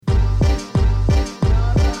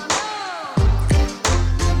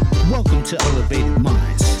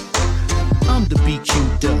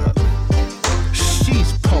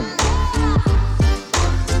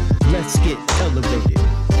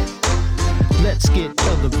Let's get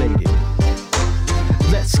elevated.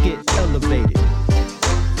 Let's get elevated.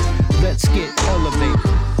 Let's get elevated.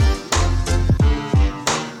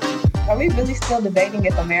 Are we really still debating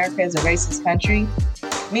if America is a racist country?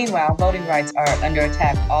 Meanwhile, voting rights are under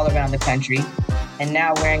attack all around the country. And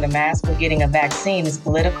now wearing a mask or getting a vaccine is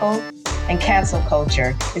political. And cancel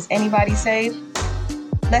culture. Is anybody safe?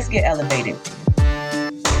 Let's get elevated.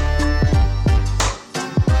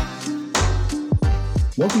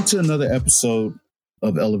 Welcome to another episode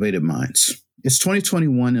of Elevated Minds. It's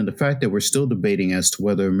 2021, and the fact that we're still debating as to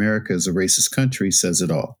whether America is a racist country says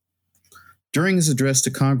it all. During his address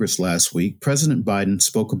to Congress last week, President Biden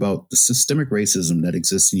spoke about the systemic racism that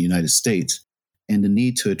exists in the United States and the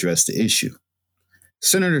need to address the issue.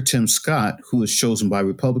 Senator Tim Scott, who was chosen by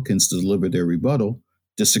Republicans to deliver their rebuttal,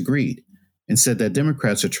 disagreed and said that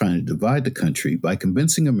Democrats are trying to divide the country by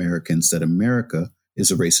convincing Americans that America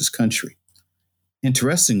is a racist country.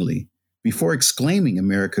 Interestingly, before exclaiming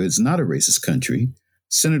America is not a racist country,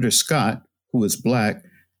 Senator Scott, who is Black,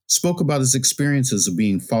 spoke about his experiences of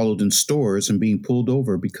being followed in stores and being pulled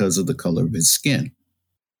over because of the color of his skin.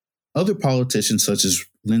 Other politicians such as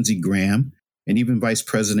Lindsey Graham and even Vice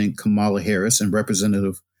President Kamala Harris and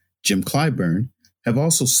Representative Jim Clyburn have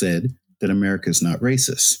also said that America is not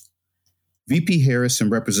racist. VP Harris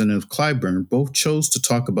and Representative Clyburn both chose to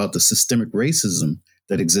talk about the systemic racism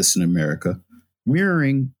that exists in America,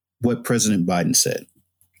 mirroring what President Biden said.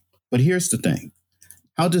 But here's the thing.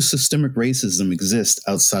 How does systemic racism exist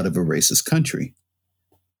outside of a racist country?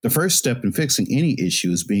 The first step in fixing any issue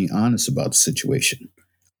is being honest about the situation.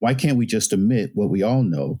 Why can't we just admit what we all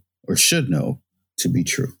know or should know to be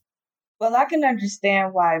true? Well, I can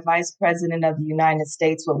understand why Vice President of the United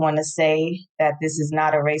States would want to say that this is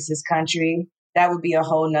not a racist country. That would be a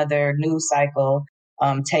whole nother news cycle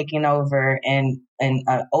taking over and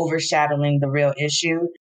overshadowing the real issue.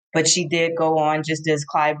 But she did go on, just as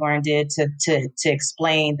Clyburn did, to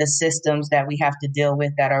explain the systems that we have to deal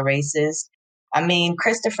with that are racist. I mean,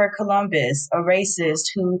 Christopher Columbus, a racist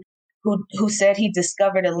who said he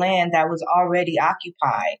discovered a land that was already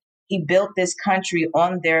occupied. He built this country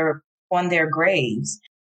on their graves.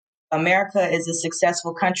 America is a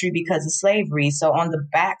successful country because of slavery. So on the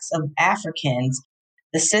backs of Africans,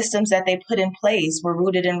 the systems that they put in place were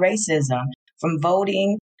rooted in racism, from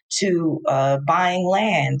voting to buying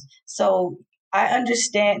land. So I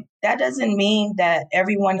understand that doesn't mean that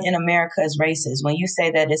everyone in America is racist when you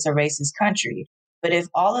say that it's a racist country. But if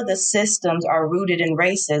all of the systems are rooted in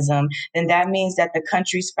racism, then that means that the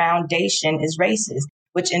country's foundation is racist,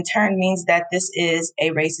 which in turn means that this is a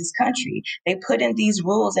racist country. They put in these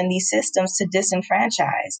rules and these systems to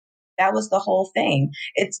disenfranchise. That was the whole thing.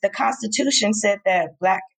 It's the Constitution said that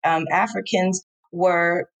Black Africans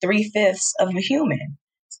were 3/5 of a human.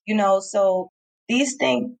 You know, so these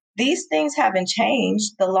things haven't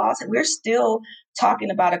changed. The laws, we're still talking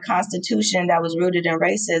about a constitution that was rooted in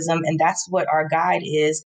racism, and that's what our guide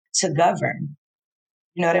is to govern.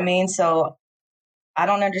 You know what I mean? So I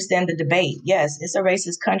don't understand the debate. Yes, it's a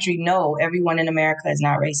racist country. No, everyone in America is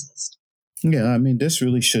not racist. Yeah, I mean, this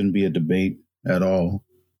really shouldn't be a debate at all.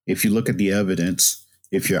 If you look at the evidence,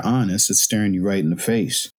 if you're honest, it's staring you right in the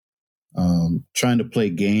face. Trying to play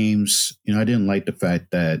games. You know, I didn't like the fact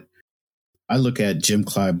that I look at Jim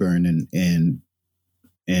Clyburn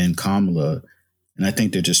and Kamala, and I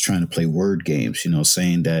think they're just trying to play word games, you know,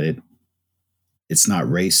 saying that it's not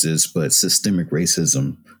racist, but systemic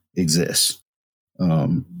racism exists.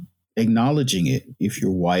 Acknowledging it, if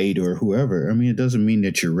you're white or whoever, I mean, it doesn't mean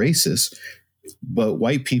that you're racist, but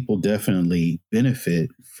white people definitely benefit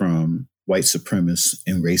from white supremacist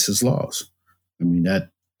and racist laws. I mean,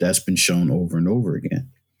 that's been shown over and over again.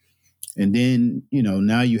 And then, you know,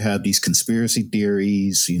 now you have these conspiracy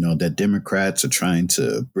theories, you know, that Democrats are trying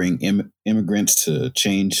to bring immigrants to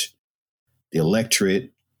change the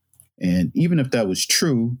electorate. And even if that was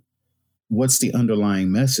true, what's the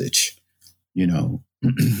underlying message, you know,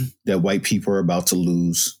 that white people are about to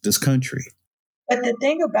lose this country? But the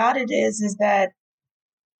thing about it is that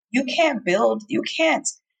you can't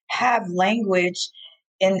have language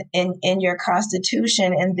in your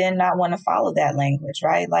constitution and then not want to follow that language,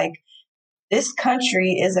 right? Like, this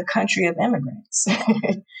country is a country of immigrants.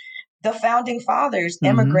 The founding fathers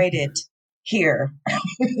immigrated here.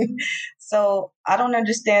 So I don't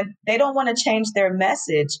understand. They don't want to change their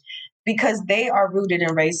message because they are rooted in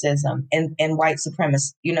racism and white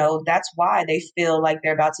supremacy. You know, that's why they feel like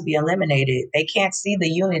they're about to be eliminated. They can't see the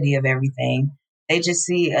unity of everything. They just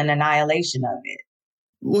see an annihilation of it.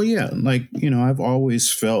 Well, yeah, like, you know, I've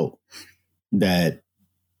always felt that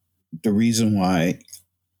the reason why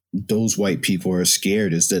those white people are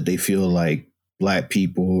scared is that they feel like Black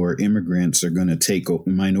people or immigrants are going to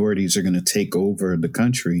minorities are going to take over the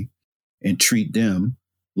country and treat them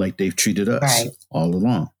like they've treated us Right. all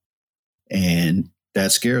along. And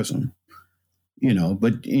that scares them,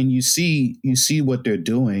 and you see what they're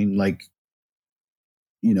doing. Like,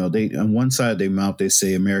 they, on one side of their mouth, they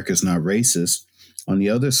say America's not racist. On the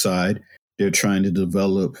other side, they're trying to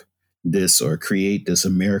develop this or create this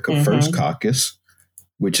America First caucus,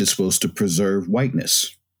 which is supposed to preserve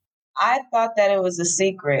whiteness. I thought that it was a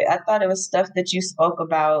secret. I thought it was stuff that you spoke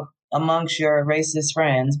about amongst your racist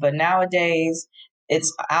friends, but nowadays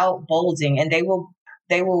it's out bulging, and they will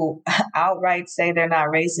outright say they're not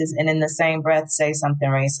racist and in the same breath say something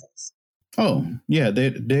racist. Oh, yeah,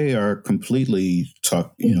 they are completely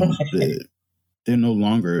they're no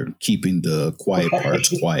longer keeping the quiet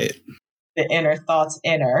parts quiet. The inner thoughts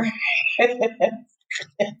inner.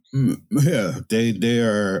 Yeah, they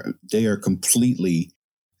are completely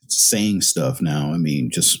saying stuff now. I mean,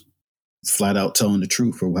 just flat out telling the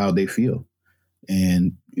truth of how they feel.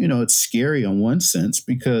 And, it's scary on one sense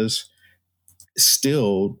because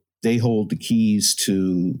still they hold the keys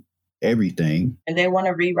to everything. And they want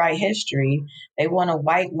to rewrite history. They want to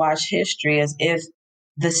whitewash history as if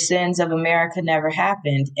the sins of America never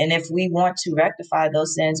happened. And if we want to rectify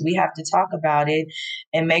those sins, we have to talk about it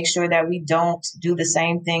and make sure that we don't do the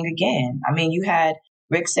same thing again. I mean, you had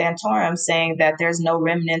Rick Santorum saying that there's no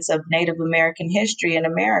remnants of Native American history in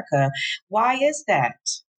America. Why is that?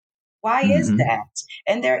 Why is that?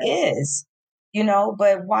 And there is,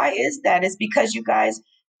 but why is that? It's because you guys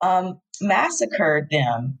massacred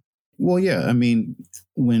them. Well, yeah. I mean,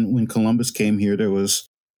 when Columbus came here, there was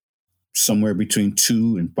somewhere between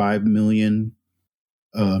 2 and 5 million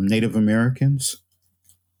Native Americans,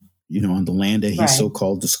 on the land that he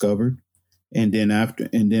so-called discovered. And then after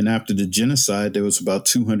the genocide, there was about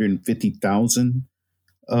 250,000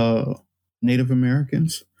 Native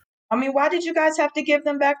Americans. I mean, why did you guys have to give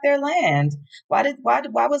them back their land? Why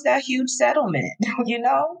was that huge settlement? I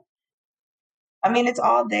mean, it's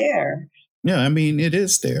all there. Yeah, I mean, it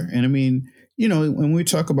is there. And I mean, when we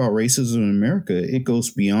talk about racism in America, it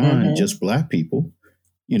goes beyond just Black people.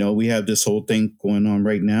 We have this whole thing going on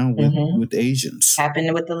right now with Asians.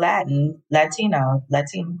 Happened with the Latino.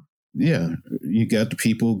 Yeah, you got the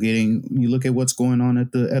people you look at what's going on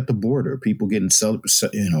at the border, people getting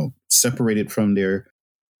separated from their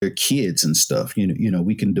kids and stuff.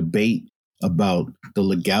 We can debate about the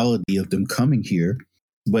legality of them coming here,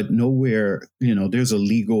 but nowhere, there's a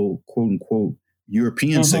legal quote unquote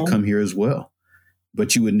Europeans that come here as well.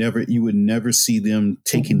 But you would never see them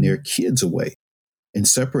taking their kids away and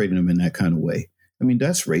separating them in that kind of way. I mean,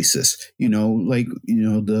 that's racist, the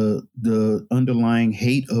underlying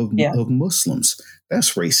hate of Muslims.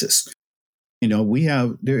 That's racist.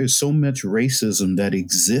 There is so much racism that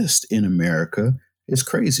exists in America. It's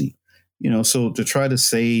crazy. So to try to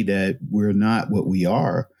say that we're not what we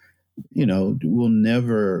are, we'll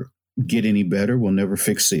never get any better. We'll never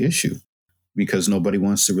fix the issue because nobody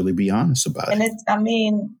wants to really be honest about it. And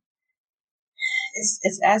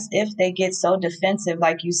it's as if they get so defensive,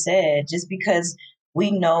 like you said, just because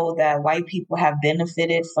we know that white people have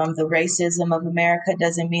benefited from the racism of America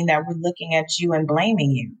doesn't mean that we're looking at you and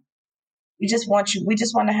blaming you. We just want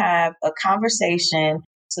to have a conversation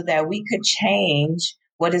so that we could change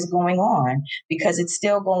what is going on, because it's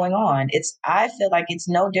still going on. I feel like it's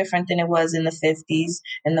no different than it was in the 50s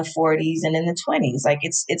and the 40s and in the 20s. Like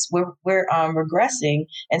we're regressing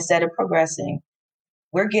instead of progressing.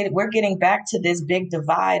 We're getting back to this big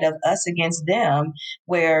divide of us against them,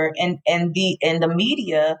 where and the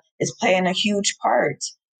media is playing a huge part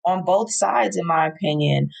on both sides, in my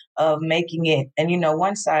opinion, of making it. And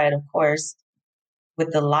one side, of course,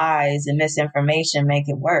 with the lies and misinformation, make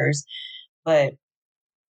it worse. But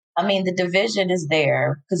I mean, the division is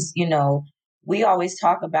there because we always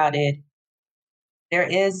talk about it. There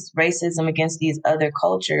is racism against these other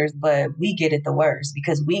cultures, but we get it the worst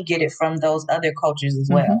because we get it from those other cultures as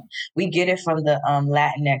well. We get it from the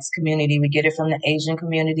Latinx community. We get it from the Asian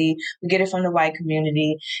community. We get it from the white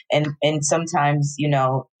community, and sometimes,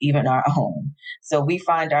 even our own. So we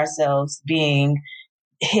find ourselves being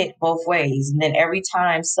hit both ways. And then every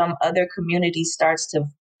time some other community starts to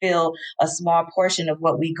feel a small portion of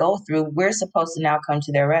what we go through, we're supposed to now come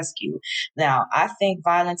to their rescue. Now, I think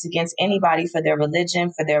violence against anybody for their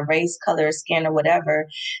religion, for their race, color, skin, or whatever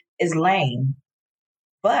is lame.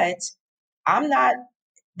 But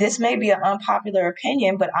this may be an unpopular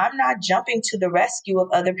opinion, but I'm not jumping to the rescue of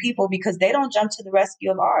other people because they don't jump to the rescue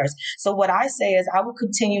of ours. So what I say is I will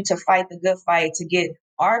continue to fight the good fight to get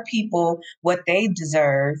our people what they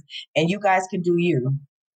deserve, and you guys can do you.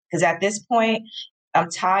 Because at this point, I'm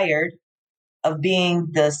tired of being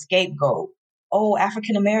the scapegoat. Oh,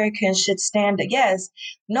 African Americans should stand. Yes,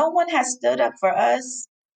 no one has stood up for us,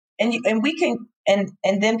 and we can. And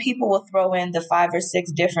then people will throw in the 5 or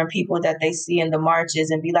 6 different people that they see in the marches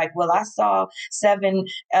and be like, well, I saw 7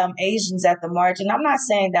 Asians at the march. And I'm not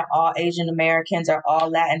saying that all Asian Americans or all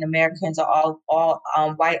Latin Americans or all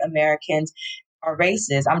white Americans are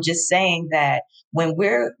racist. I'm just saying that when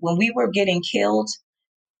we were getting killed,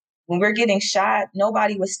 when we're getting shot,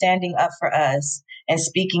 nobody was standing up for us and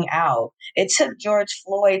speaking out. It took George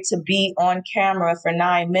Floyd to be on camera for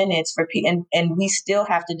 9 minutes and we still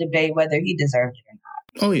have to debate whether he deserved it or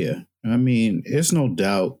not. Oh yeah, I mean, there's no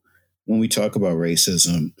doubt when we talk about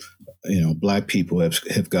racism, Black people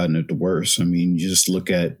have gotten it the worst. I mean, you just look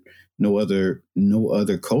at no other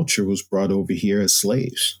culture was brought over here as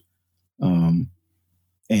slaves, and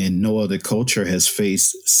no other culture has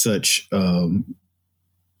faced such.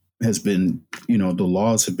 Has been, the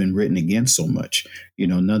laws have been written against so much.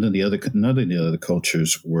 None of the other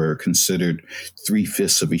cultures were considered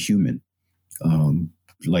 3/5 of a human,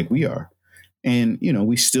 like we are, and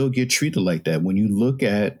we still get treated like that. When you look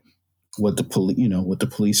at what the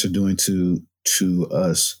police are doing to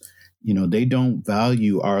us, they don't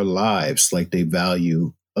value our lives like they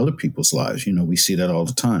value other people's lives. We see that all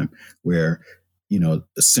the time, where a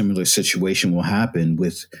similar situation will happen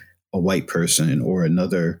with a white person or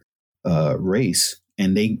another race,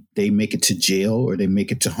 and they make it to jail or they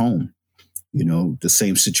make it to home. The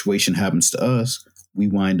same situation happens to us. We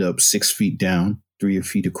wind up 6 feet down, 3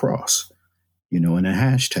 feet across, in a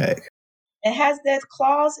hashtag. And has that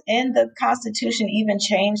clause in the Constitution even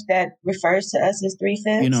changed that refers to us as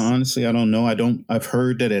 3/5? Honestly, I don't know. I've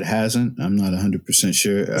heard that it hasn't. I'm not 100%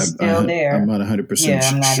 sure. It's still there. I'm not 100%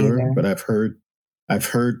 sure, either. But I've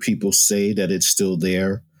heard people say that it's still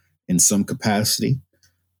there in some capacity.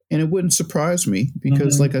 And it wouldn't surprise me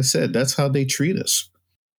because, like I said, that's how they treat us.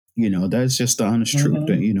 That's just the honest truth.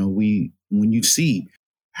 That, when you see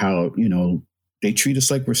how, they treat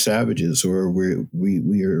us like we're savages, or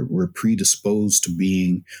we're predisposed to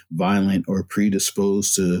being violent, or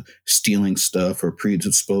predisposed to stealing stuff, or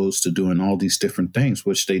predisposed to doing all these different things,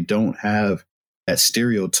 which they don't have that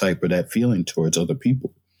stereotype or that feeling towards other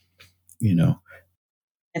people,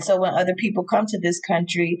 And so when other people come to this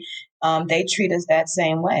country, they treat us that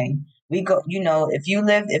same way. We go, if you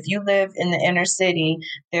live in the inner city,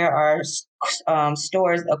 there are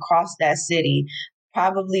stores across that city,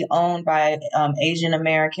 probably owned by Asian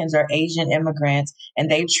Americans or Asian immigrants, and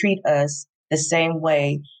they treat us the same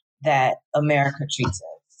way that America treats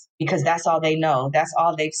us, because that's all they know. That's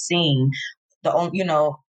all they've seen.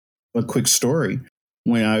 A quick story: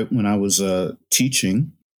 when I was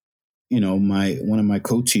teaching, one of my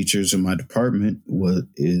co-teachers in my department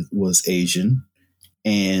was Asian,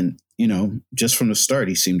 and just from the start,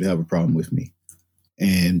 he seemed to have a problem with me,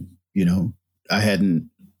 and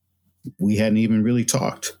we hadn't even really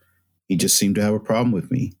talked. He just seemed to have a problem with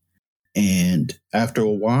me, and after a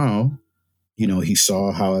while, he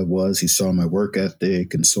saw how I was, he saw my work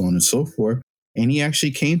ethic, and so on and so forth, and he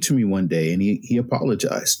actually came to me one day and he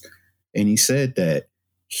apologized, and he said that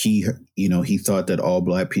he thought that all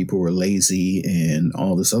Black people were lazy and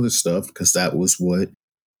all this other stuff because that was what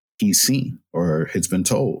he's seen or has been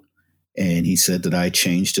told. And he said that I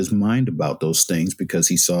changed his mind about those things because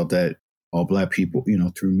he saw that all Black people,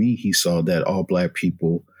 through me, he saw that all Black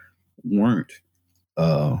people weren't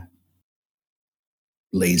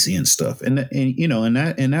lazy and stuff. And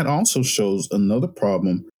that also shows another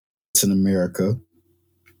problem in America,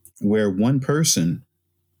 where one person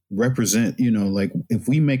represent, like if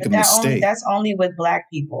we make a mistake, that's only with Black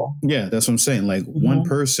people. Yeah, that's what I'm saying. Like one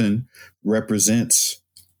person represents,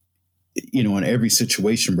 in every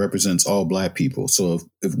situation represents all Black people. So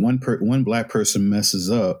if one Black person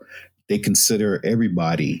messes up, they consider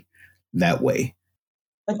everybody that way.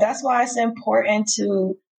 But that's why it's important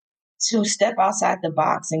to step outside the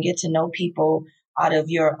box and get to know people out of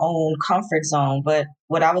your own comfort zone. But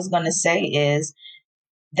what I was going to say is,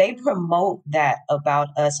 they promote that about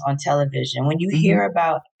us on television. When you hear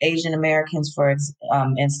about Asian Americans, for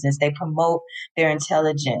instance, they promote their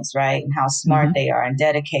intelligence, right? And how smart they are and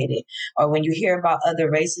dedicated. Or when you hear about other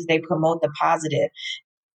races, they promote the positive.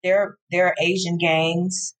 There are Asian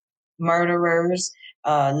gangs, murderers,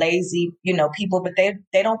 lazy, people, but they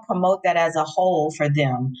don't promote that as a whole for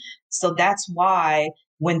them. So that's why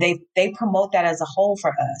when they promote that as a whole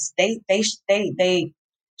for us, they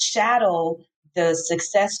shadow the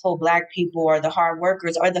successful Black people or the hard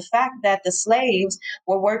workers, or the fact that the slaves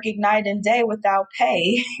were working night and day without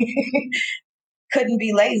pay, couldn't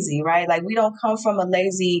be lazy, right? Like, we don't come from a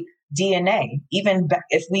lazy DNA, even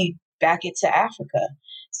if we back it to Africa.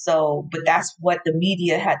 So, but that's what the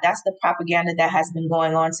media had, that's the propaganda that has been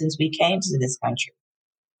going on since we came to this country.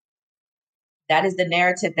 That is the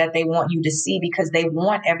narrative that they want you to see, because they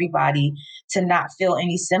want everybody to not feel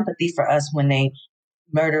any sympathy for us when they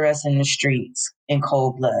murder us in the streets in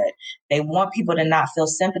cold blood. They want people to not feel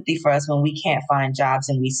sympathy for us when we can't find jobs,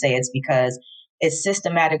 and we say it's because it's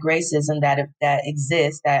systematic racism that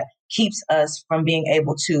exists that keeps us from being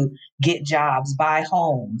able to get jobs, buy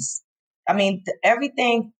homes. I mean, every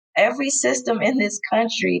system in this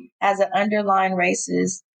country has an underlying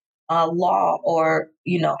racist law or,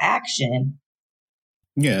 action.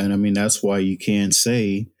 Yeah, and I mean that's why you can't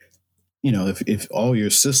say, if all your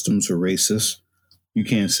systems are racist, you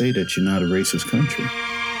can't say that you're not a racist country.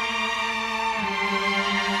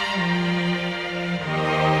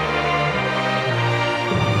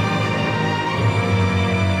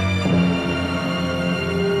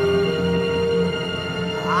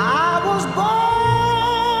 I was born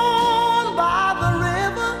by the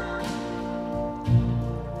river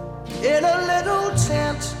in a little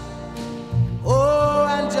tent. Oh,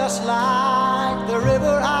 and just like the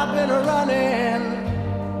river, I've been running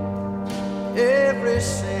ever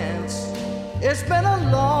since. It's been a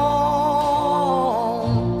long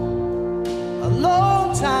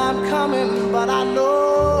time coming, but I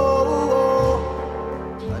know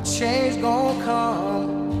a change gonna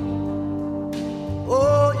come.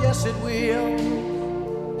 Oh, yes, it will.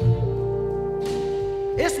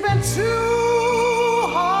 It's been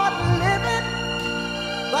too hard living,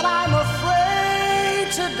 but I'm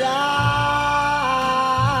afraid to die.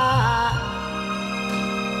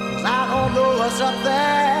 'Cause I don't know what's up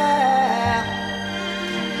there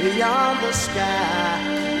beyond the sky.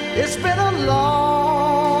 It's been a long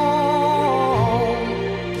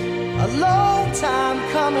time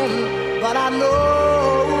coming, but I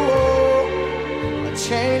know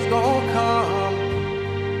change gonna come.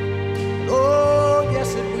 Oh,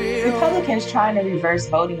 yes, it will. Republicans trying to reverse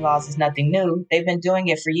voting laws is nothing new. They've been doing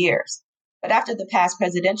it for years. But after the past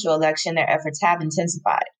presidential election, their efforts have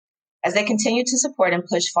intensified. As they continue to support and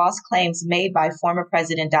push false claims made by former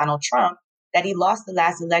President Donald Trump that he lost the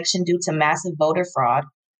last election due to massive voter fraud,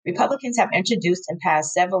 Republicans have introduced and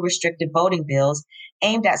passed several restrictive voting bills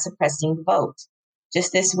aimed at suppressing the vote.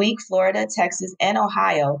 Just this week, Florida, Texas, and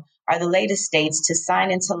Ohio are the latest states to sign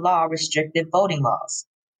into law restrictive voting laws.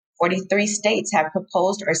 43 states have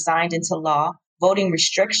proposed or signed into law voting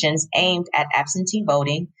restrictions aimed at absentee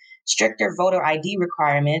voting, stricter voter ID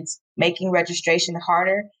requirements, making registration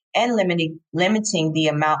harder, and limiting the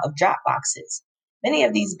amount of drop boxes. Many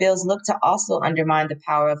of these bills look to also undermine the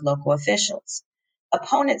power of local officials.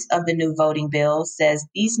 Opponents of the new voting bill says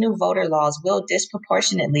these new voter laws will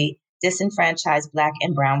disproportionately disenfranchise Black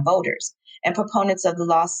and Brown voters. And proponents of the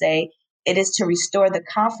law say it is to restore the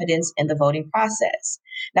confidence in the voting process.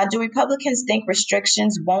 Now, do Republicans think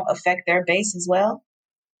restrictions won't affect their base as well?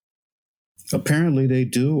 Apparently they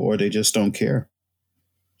do, or they just don't care.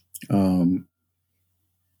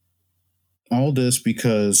 All this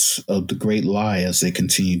because of the great lie, as they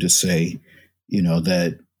continue to say,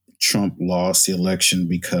 that Trump lost the election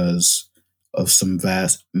because of some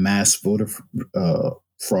vast mass voter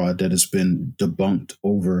fraud that has been debunked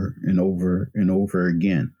over and over and over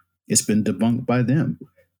again. It's been debunked by them.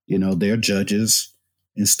 Their judges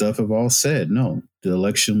and stuff have all said, no, the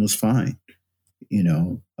election was fine.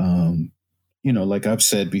 Like I've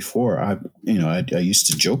said before, I used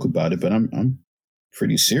to joke about it, but I'm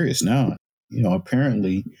pretty serious now.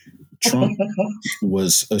 Apparently Trump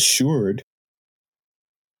was assured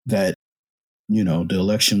that, the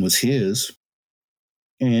election was his.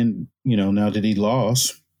 And, now that he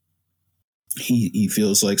lost, he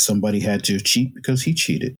feels like somebody had to cheat because he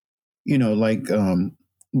cheated. You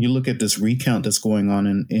look at this recount that's going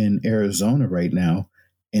on in Arizona right now,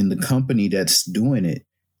 and the company that's doing it,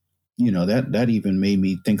 that even made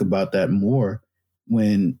me think about that more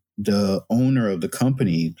when the owner of the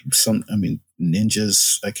company,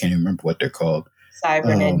 ninjas, I can't even remember what they're called.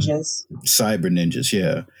 Cyber ninjas,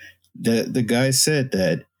 yeah. The guy said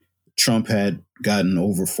that Trump had gotten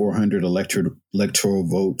over 400 electoral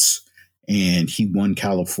votes, and he won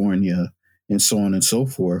California, and so on and so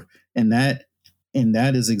forth. And that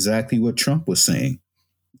is exactly what Trump was saying.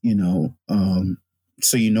 So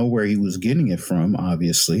where he was getting it from,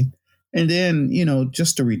 obviously. And then,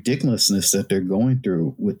 just the ridiculousness that they're going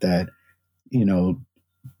through with that,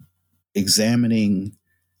 examining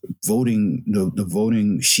voting, the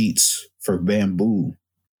voting sheets for bamboo.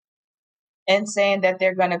 And saying that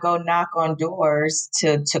they're going to go knock on doors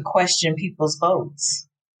to question people's votes.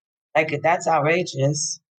 Like, that's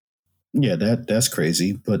outrageous. Yeah, that's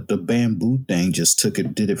crazy. But the bamboo thing just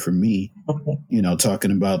did it for me.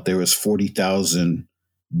 Talking about there was 40,000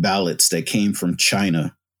 ballots that came from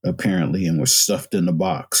China apparently and were stuffed in the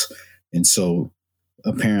box. And so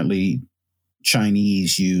apparently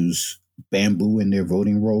Chinese use bamboo in their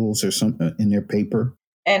voting rolls or something in their paper.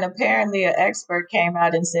 And apparently an expert came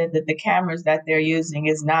out and said that the cameras that they're using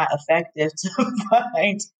is not effective to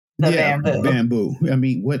find the bamboo. I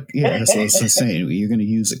mean, what? Yeah, that's what I was saying. You're going to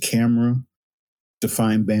use a camera to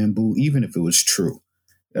find bamboo, even if it was true.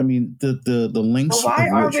 I mean, the links. But why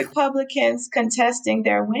are Republicans contesting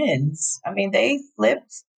their wins? I mean, they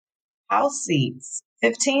flipped House seats,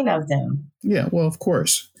 15 of them. Yeah, well, of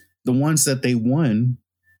course. The ones that they won,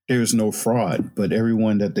 there's no fraud. But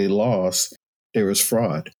everyone that they lost, there was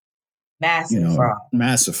fraud.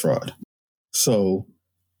 Massive fraud. So,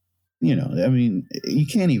 I mean, you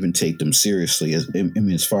can't even take them seriously.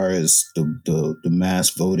 As far as the mass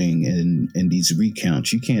voting and these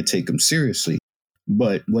recounts, you can't take them seriously.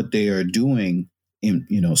 But what they are doing,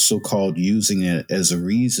 so-called using it as a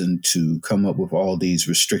reason to come up with all these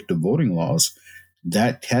restrictive voting laws,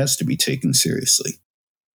 that has to be taken seriously.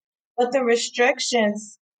 But the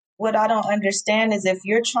restrictions, what I don't understand is if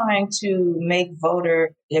you're trying to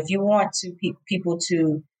if you want to people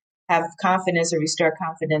to have confidence or restore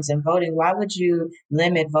confidence in voting, why would you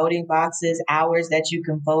limit voting boxes, hours that you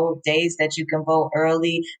can vote, days that you can vote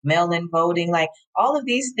early, mail-in voting, like all of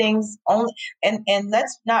these things only. And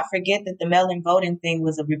let's not forget that the mail-in voting thing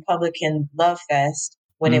was a Republican love fest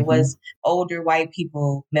when it was older white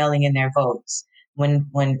people mailing in their votes. When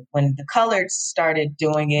the coloreds started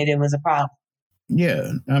doing it, it was a problem.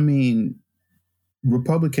 Yeah, I mean,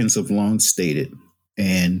 Republicans have long stated,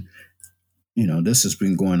 and this has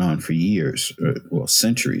been going on for years,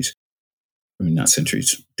 centuries. I mean, not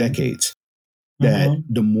centuries, decades. That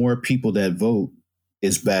the more people that vote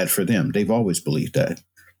is bad for them. They've always believed that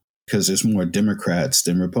because there's more Democrats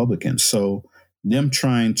than Republicans. So them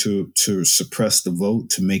trying to suppress the vote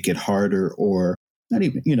to make it harder, or not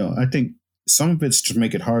even, I think some of it's to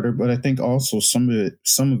make it harder, but I think also some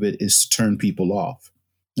of it is to turn people off.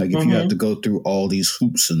 Like if you have to go through all these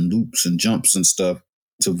hoops and loops and jumps and stuff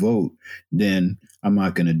to vote, then I'm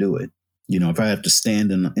not going to do it. If I have to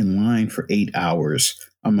stand in line for 8 hours,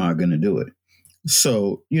 I'm not going to do it.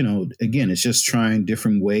 So, again, it's just trying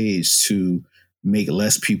different ways to make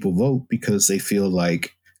less people vote because they feel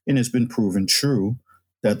like, and it's been proven true,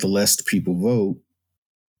 that the less people vote,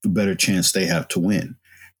 the better chance they have to win.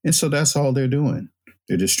 And so that's all they're doing.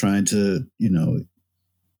 They're just trying to,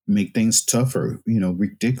 make things tougher,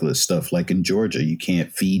 ridiculous stuff. Like in Georgia, you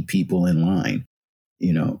can't feed people in line,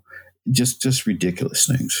 just ridiculous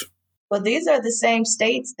things. Well, these are the same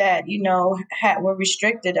states that, were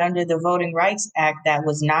restricted under the Voting Rights Act that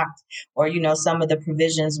was knocked, or, some of the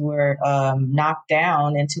provisions were knocked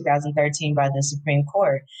down in 2013 by the Supreme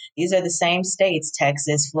Court. These are the same states,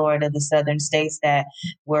 Texas, Florida, the southern states that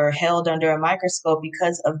were held under a microscope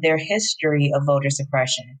because of their history of voter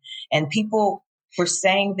suppression. And people were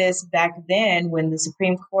saying this back then when the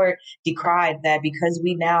Supreme Court decried that because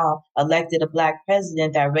we now elected a Black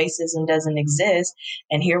president, that racism doesn't exist.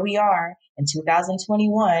 And here we are in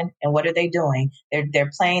 2021. And what are they doing?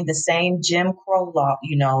 They're playing the same Jim Crow law,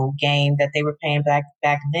 game that they were playing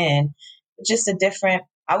back then. Just a different,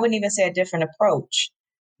 I wouldn't even say a different approach.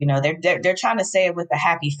 They're trying to say it with a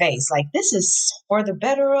happy face, like this is for the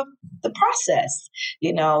better of the process,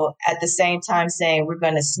 at the same time saying we're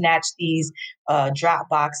going to snatch these drop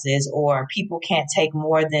boxes, or people can't take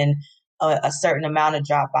more than a certain amount of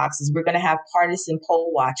drop boxes. We're going to have partisan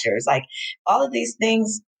poll watchers. Like all of these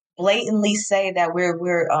things blatantly say that we're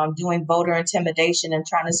doing voter intimidation and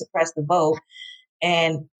trying to suppress the vote.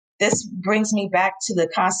 And this brings me back to the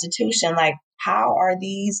Constitution. Like, how are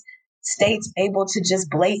these states able to just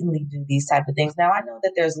blatantly do these type of things? Now, I know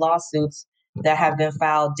that there's lawsuits that have been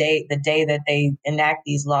filed the day that they enact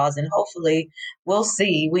these laws, and hopefully we'll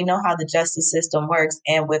see. We know how the justice system works,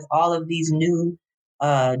 and with all of these new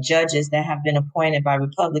judges that have been appointed by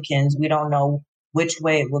Republicans, we don't know which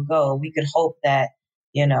way it will go. We could hope that,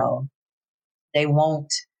 they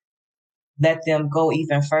won't let them go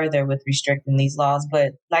even further with restricting these laws.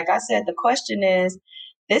 But like I said, the question is,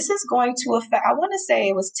 this is going to affect, I want to say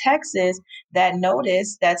it was Texas that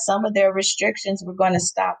noticed that some of their restrictions were going to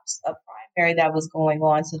stop a primary that was going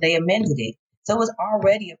on. So they amended it. So it was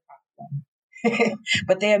already a problem,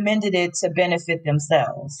 but they amended it to benefit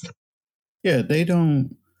themselves. Yeah, I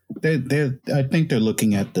think they're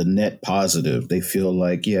looking at the net positive. They feel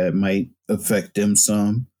like, it might affect them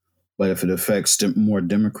some, but if it affects more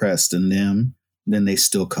Democrats than them, then they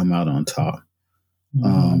still come out on top.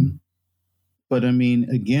 But I mean,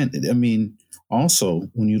 again, also,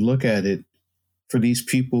 when you look at it, for these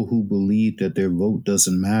people who believe that their vote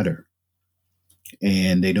doesn't matter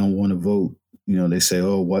and they don't want to vote, they say,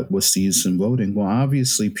 oh, what's the use in voting? Well,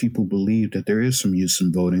 obviously, people believe that there is some use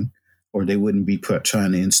in voting, or they wouldn't be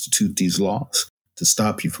trying to institute these laws to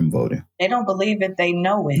stop you from voting. They don't believe it. They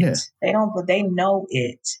know it. Yeah. They know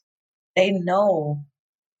it. They know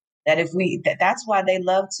that that's why they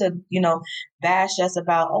love to, bash us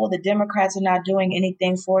about, oh, the Democrats are not doing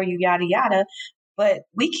anything for you, yada, yada. But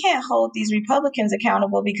we can't hold these Republicans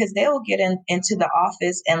accountable because they will get into the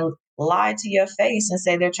office and lie to your face and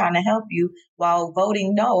say they're trying to help you while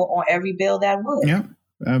voting no on every bill that would. Yeah.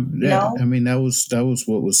 I mean, that was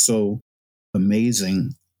what was so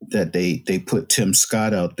amazing, that they put Tim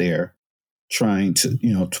Scott out there trying to,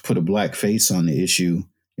 to put a black face on the issue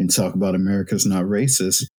and talk about America's not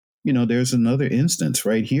racist. There's another instance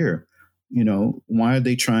right here. Why are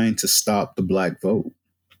they trying to stop the black vote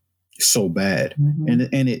so bad? Mm-hmm.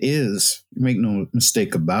 And it is, make no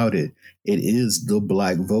mistake about it, it is the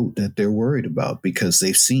black vote that they're worried about, because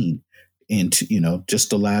they've seen in, just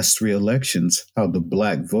the last 3 elections how the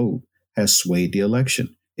black vote has swayed the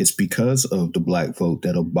election. It's because of the black vote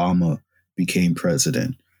that Obama became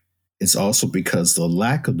president. It's also because the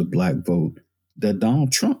lack of the black vote that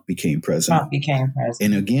Donald Trump became president.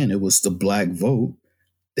 And again, it was the black vote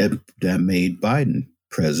that made Biden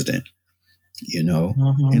president,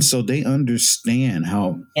 Mm-hmm. And so they understand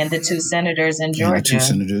how... And the 2 senators in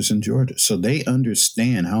Georgia. So they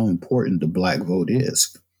understand how important the black vote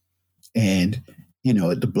is. And,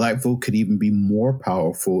 the black vote could even be more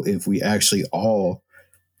powerful if we actually all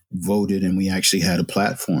voted and we actually had a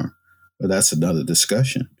platform. But that's another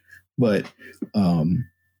discussion. But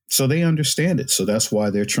so they understand it. So that's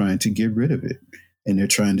why they're trying to get rid of it. And they're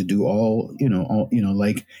trying to do all,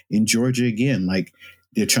 like in Georgia again, like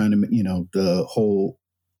they're trying to, the whole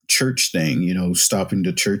church thing, stopping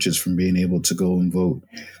the churches from being able to go and vote,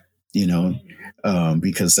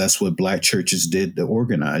 because that's what black churches did to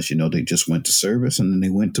organize. They just went to service and then they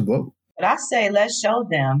went to vote. But I say, let's show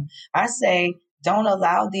them. I say, don't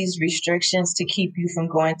allow these restrictions to keep you from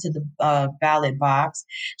going to the ballot box.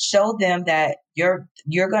 Show them that you're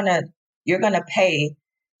gonna pay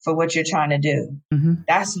for what you're trying to do. Mm-hmm.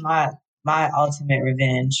 That's my ultimate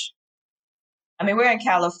revenge. I mean, we're in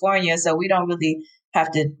California, so we don't really have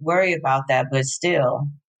to worry about that. But still,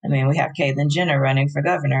 I mean, we have Caitlyn Jenner running for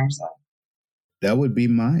governor. So that would be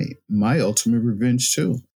my ultimate revenge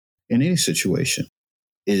too. In any situation,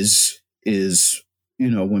 is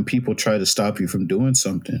when people try to stop you from doing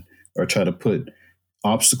something or try to put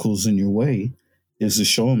obstacles in your way, is to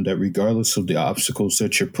show them that regardless of the obstacles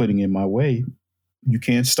that you're putting in my way, you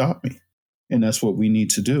can't stop me. And that's what we need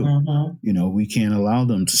to do. Mm-hmm. We can't allow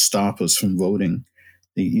them to stop us from voting,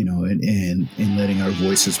 and letting our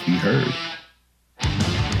voices be heard.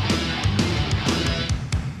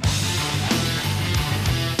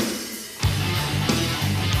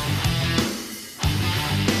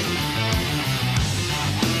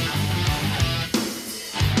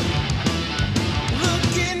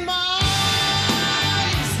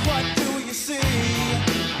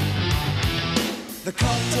 The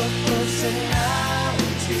cult of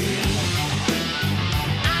personality.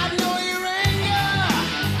 I know your anger,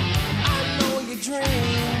 I know your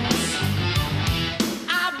dreams.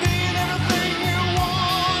 I've been everything you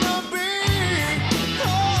wanna be.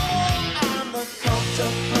 Oh, I'm the cult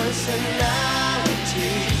of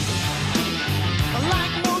personality.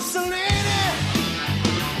 Like Mussolini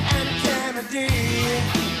and Kennedy,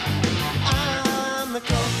 I'm the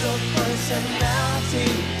cult of personality.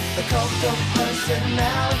 The cult of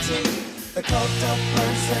personality. The cult of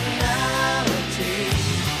personality.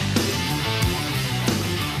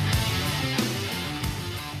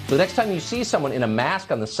 So the next time you see someone in a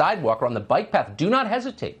mask on the sidewalk or on the bike path, do not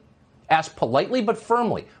hesitate. Ask politely but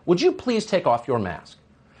firmly, would you please take off your mask?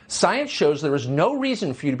 Science shows there is no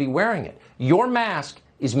reason for you to be wearing it. Your mask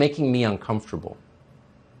is making me uncomfortable.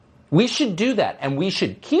 We should do that, and we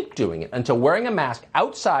should keep doing it until wearing a mask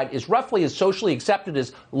outside is roughly as socially accepted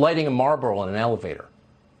as lighting a Marlboro in an elevator.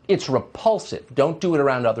 It's repulsive. Don't do it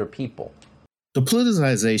around other people. The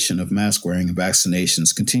politicization of mask wearing and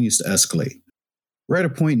vaccinations continues to escalate. We're at a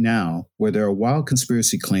point now where there are wild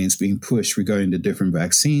conspiracy claims being pushed regarding the different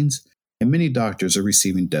vaccines, and many doctors are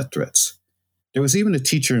receiving death threats. There was even a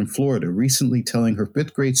teacher in Florida recently telling her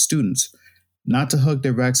 5th grade students not to hug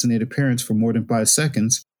their vaccinated parents for more than 5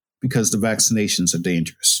 seconds because the vaccinations are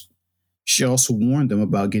dangerous. She also warned them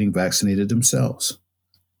about getting vaccinated themselves.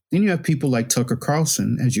 Then you have people like Tucker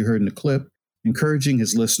Carlson, as you heard in the clip, encouraging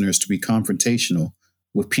his listeners to be confrontational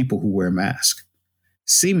with people who wear masks.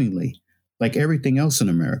 Seemingly, Like everything else in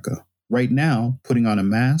America, right now, putting on a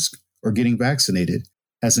mask or getting vaccinated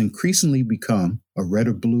has increasingly become a red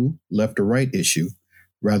or blue, left or right issue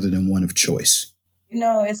rather than one of choice.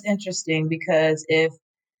 It's interesting because if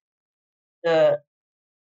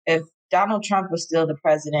Donald Trump was still the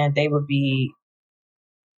president, they would be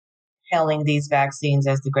hailing these vaccines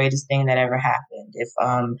as the greatest thing that ever happened. If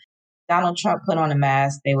Donald Trump put on a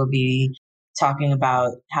mask, they would be talking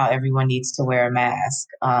about how everyone needs to wear a mask.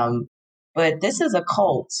 But this is a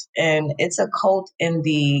cult, and it's a cult in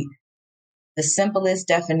the simplest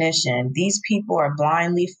definition. These people are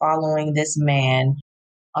blindly following this man.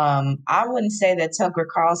 I wouldn't say that Tucker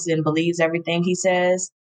Carlson believes everything he says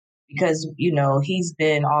because, he's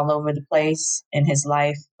been all over the place in his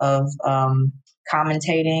life of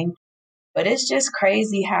commentating. But it's just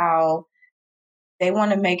crazy how they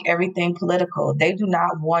want to make everything political. They do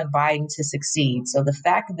not want Biden to succeed. So the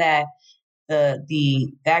fact that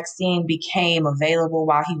the vaccine became available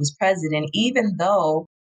while he was president, even though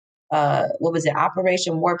what was it,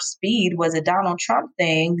 Operation Warp Speed was a Donald Trump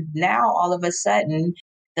thing, now all of a sudden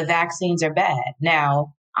the vaccines are bad.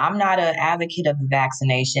 Now, I'm not an advocate of the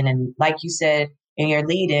vaccination, and like you said in your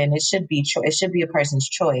lead-in, it should be a person's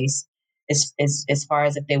choice as far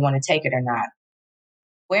as if they want to take it or not.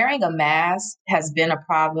 Wearing a mask has been a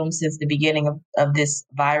problem since the beginning of this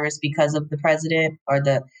virus because of the president or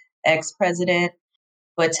the ex-president.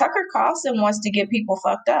 But Tucker Carlson wants to get people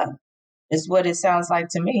fucked up, is what it sounds like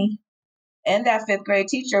to me. And that fifth grade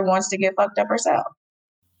teacher wants to get fucked up herself.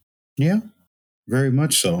 Yeah, very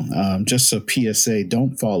much so. Just a PSA,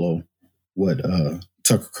 don't follow what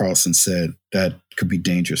Tucker Carlson said. That could be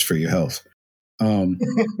dangerous for your health.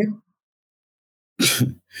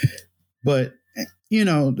 But,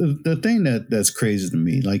 the thing that's crazy to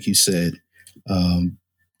me, like you said, the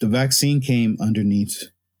vaccine came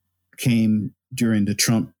during the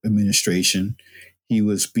Trump administration. He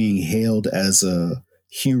was being hailed as a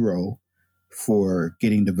hero for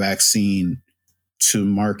getting the vaccine to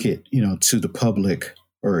market, to the public,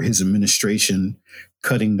 or his administration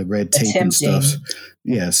cutting the red tape and stuff.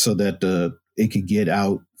 Yeah, so that it could get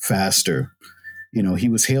out faster. He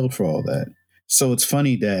was hailed for all that. So it's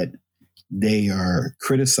funny that they are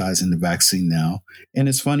criticizing the vaccine now. And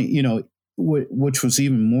it's funny, which was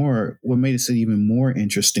what made it even more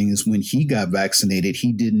interesting is when he got vaccinated,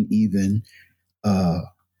 he didn't even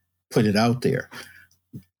put it out there,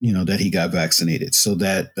 that he got vaccinated, so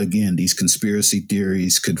that, again, these conspiracy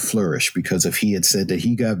theories could flourish. Because if he had said that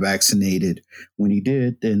he got vaccinated when he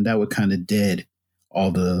did, then that would kind of dead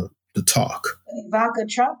all the talk. Ivanka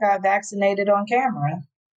Trump got vaccinated on camera.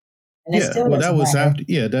 And that was after.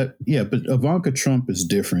 But Ivanka Trump is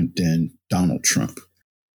different than Donald Trump.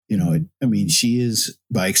 She is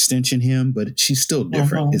by extension him, but she's still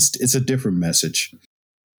different. It's a different message.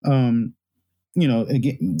 Again,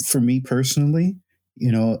 for me personally,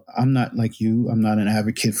 I'm not like you. I'm not an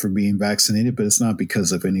advocate for being vaccinated, but it's not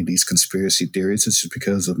because of any of these conspiracy theories. It's just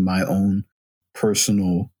because of my own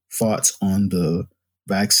personal thoughts on the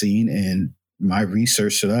vaccine and my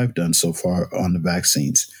research that I've done so far on the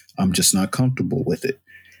vaccines. I'm just not comfortable with it.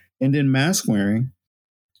 And then mask wearing,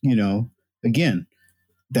 again,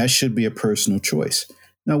 that should be a personal choice.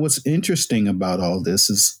 Now, what's interesting about all this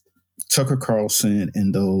is Tucker Carlson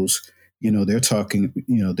and those, they're talking,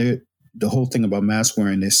 the whole thing about mask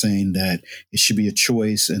wearing, they're saying that it should be a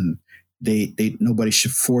choice and nobody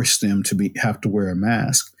should force them to have to wear a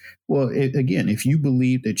mask. Well, again, if you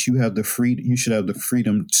believe that you should have the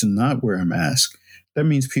freedom to not wear a mask, that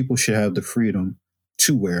means people should have the freedom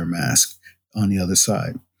to wear a mask on the other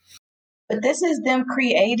side. But this is them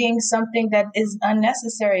creating something that is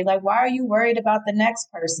unnecessary. Like, why are you worried about the next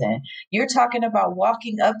person? You're talking about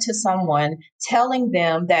walking up to someone, telling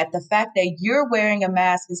them that the fact that you're wearing a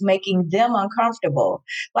mask is making them uncomfortable.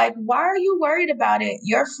 Like, why are you worried about it?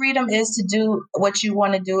 Your freedom is to do what you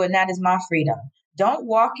want to do, and that is my freedom. Don't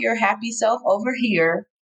walk your happy self over here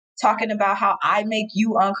talking about how I make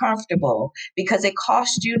you uncomfortable because it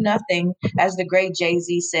costs you nothing, as the great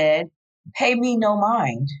Jay-Z said, pay me no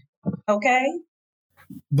mind. Okay.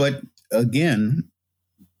 But again,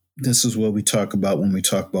 this is what we talk about when we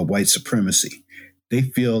talk about white supremacy. They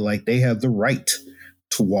feel like they have the right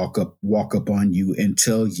to walk up on you and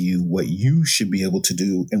tell you what you should be able to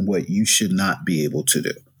do and what you should not be able to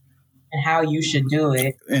do. And how you should do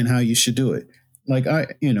it. Like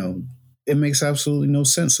it makes absolutely no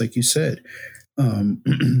sense, like you said.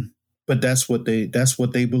 But that's what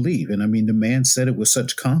they believe. And I mean, the man said it with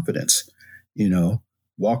such confidence,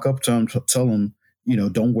 walk up to him, tell him,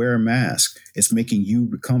 don't wear a mask. It's making you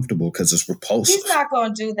comfortable because it's repulsive. He's not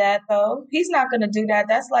going to do that, though. He's not going to do that.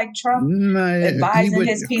 That's like Trump He advising would.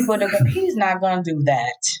 his people to go. He's not going to do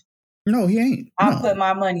that. No, he ain't. I'll No. put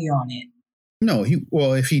my money on it. No,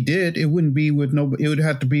 well, if he did, it wouldn't be with nobody. It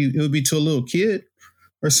would be to a little kid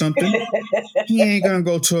or something. He ain't gonna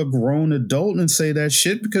go to a grown adult and say that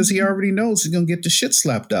shit because he already knows he's gonna get the shit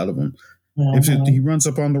slapped out of him if he runs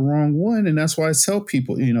up on the wrong one. And that's why I tell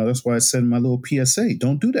people, that's why I said in my little PSA,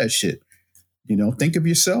 don't do that shit. Think of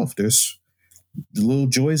yourself. There's the little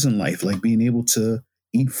joys in life, like being able to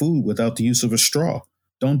eat food without the use of a straw.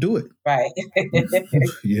 Don't do it. Right.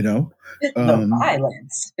 The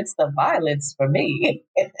violence. It's the violence for me.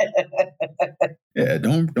 Yeah,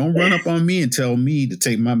 don't run up on me and tell me to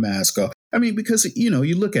take my mask off. I mean, because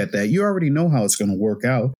you look at that, you already know how it's going to work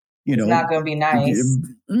out. It's not going to be nice.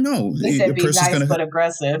 No, he said be nice but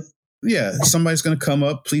aggressive. Yeah, somebody's going to come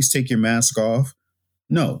up. Please take your mask off.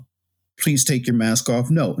 No, please take your mask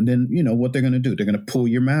off. No, and then what they're going to do? They're going to pull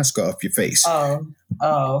your mask off your face.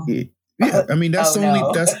 Oh. Yeah, I mean that's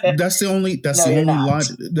no. that's the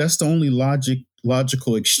only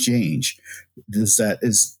logical exchange. That's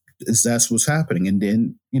what's happening, and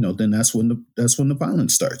then that's when the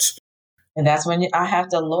violence starts. And that's when I have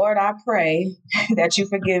to, Lord, I pray that you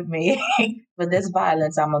forgive me for this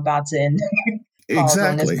violence I'm about to cause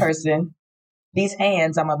on this person. These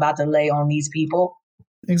hands I'm about to lay on these people.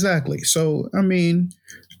 Exactly. So I mean,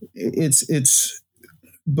 it's.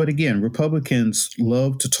 But again, Republicans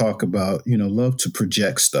love to talk about, love to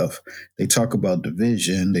project stuff. They talk about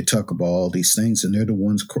division. They talk about all these things, and they're the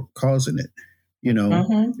ones causing it.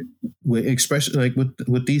 Especially like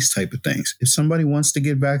with these type of things. If somebody wants to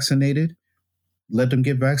get vaccinated, let them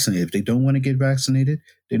get vaccinated. If they don't want to get vaccinated,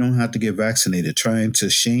 they don't have to get vaccinated. Trying to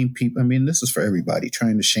shame people. I mean, this is for everybody.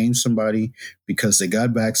 Trying to shame somebody because they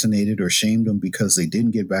got vaccinated or shame them because they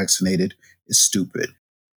didn't get vaccinated is stupid.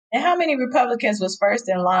 And how many Republicans was first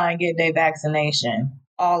in line get their vaccination?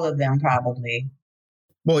 All of them, probably.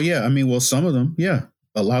 Well, yeah. I mean, some of them, yeah.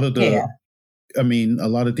 A lot of the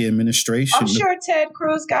administration. I'm sure Ted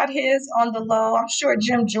Cruz got his on the low. I'm sure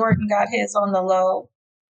Jim Jordan got his on the low.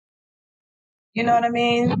 You know what I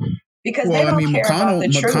mean? Because they don't care about the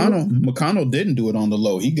truth. McConnell didn't do it on the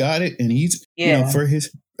low. He got it, and he's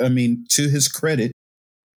to his credit,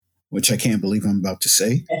 which I can't believe I'm about to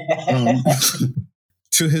say.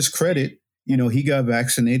 To his credit, he got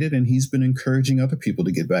vaccinated and he's been encouraging other people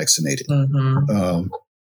to get vaccinated. Mm-hmm.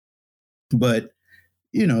 But,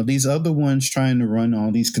 these other ones trying to run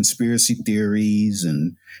all these conspiracy theories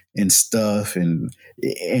and stuff. And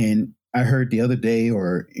I heard the other day,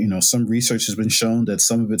 some research has been shown that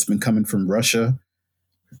some of it's been coming from Russia.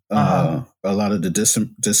 A lot of the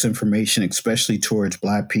disinformation, especially towards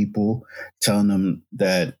Black people, telling them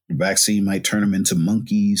that the vaccine might turn them into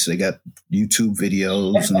monkeys. They got YouTube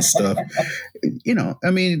videos and stuff.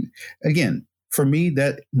 I mean, again, for me,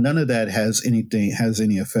 that none of that has any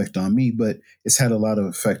effect on me, but it's had a lot of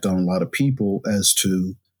effect on a lot of people as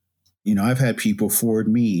to, I've had people forward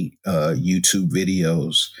me YouTube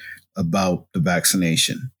videos about the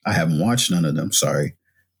vaccination. I haven't watched none of them. Sorry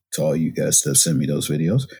to all you guys that send me those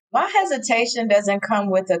videos. My hesitation doesn't come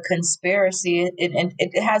with a conspiracy.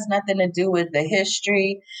 It has nothing to do with the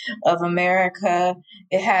history of America.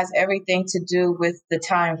 It has everything to do with the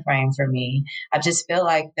time frame for me. I just feel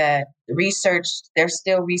like that there's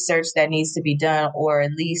still research that needs to be done, or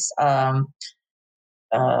at least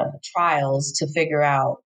trials to figure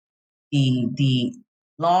out the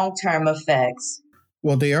long-term effects.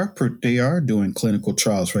 Well, they are doing clinical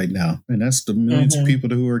trials right now, and that's the millions of people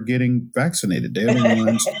who are getting vaccinated. They're the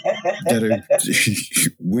ones that are,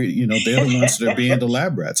 they're the ones that are being the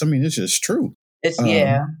lab rats. I mean, it's just true.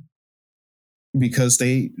 Because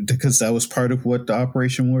that was part of what the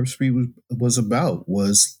Operation Warp Speed was about,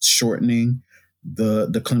 was shortening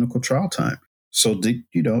the clinical trial time. So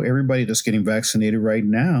everybody that's getting vaccinated right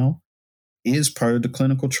now is part of the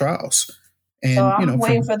clinical trials. And, so I'm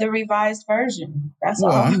waiting for the revised version. That's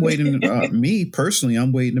all. I'm waiting. Me personally,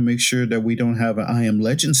 I'm waiting to make sure that we don't have an I Am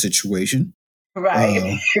Legend situation.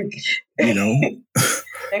 Right. They're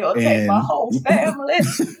gonna take my whole family.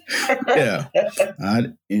 Yeah.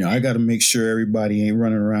 I got to make sure everybody ain't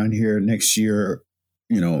running around here next year.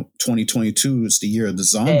 2022 is the year of the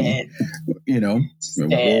zombie.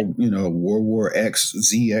 World War X,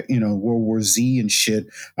 Z. World War Z and shit.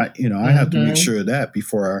 I have to make sure of that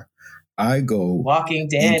before I go Walking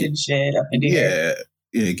Dead and shit up in here.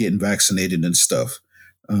 Yeah, getting vaccinated and stuff.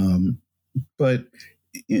 But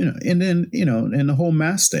and then and the whole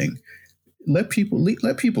mask thing. let people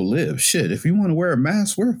live. Shit, if you want to wear a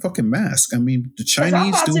mask, wear a fucking mask. I mean, the Because I'm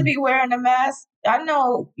Chinese about do. to be wearing a mask. I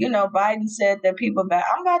know, Biden said that people back.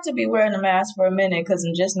 I'm about to be wearing a mask for a minute because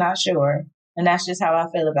I'm just not sure. And that's just how I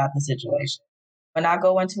feel about the situation. When I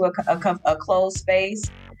go into a closed space,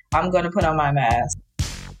 I'm going to put on my mask.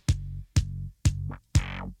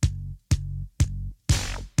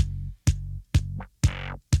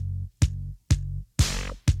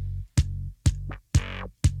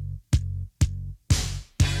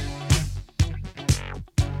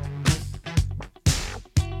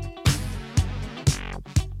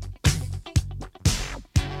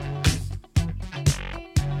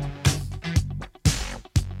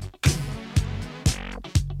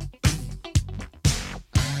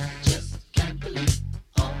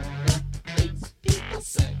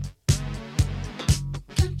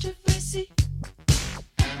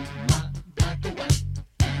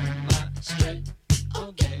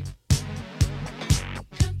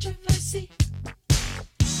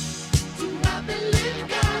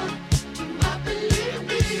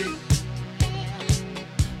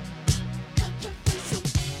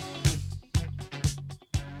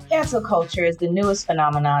 Cancel culture is the newest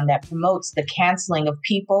phenomenon that promotes the canceling of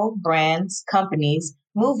people, brands, companies,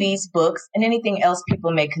 movies, books, and anything else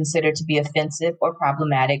people may consider to be offensive or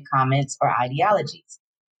problematic comments or ideologies.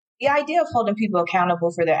 The idea of holding people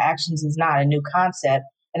accountable for their actions is not a new concept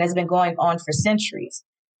and has been going on for centuries.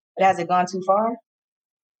 But has it gone too far?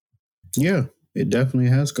 Yeah, it definitely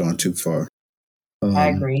has gone too far. I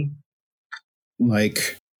agree.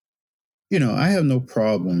 Like, I have no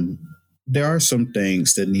problem. There are some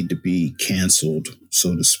things that need to be canceled,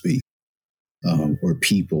 so to speak, or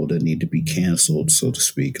people that need to be canceled, so to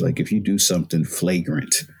speak. Like if you do something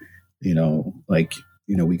flagrant, we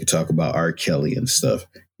could talk about R. Kelly and stuff.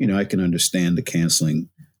 I can understand the canceling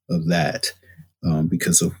of that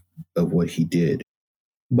because of what he did.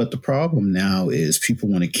 But the problem now is people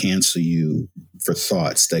want to cancel you for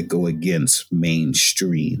thoughts that go against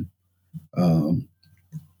mainstream.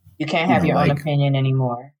 You can't have your own opinion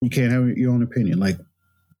anymore. You can't have your own opinion. Like,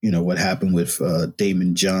 what happened with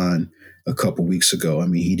Damon John a couple weeks ago. I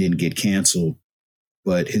mean, he didn't get canceled,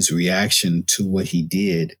 but his reaction to what he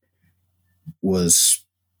did was,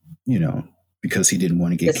 because he didn't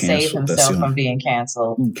want to get canceled. Save himself from being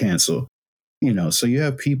canceled. So you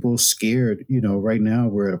have people scared. Right now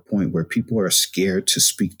we're at a point where people are scared to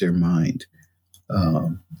speak their mind.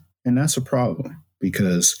 And that's a problem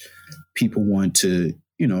because people want to,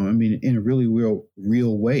 in a really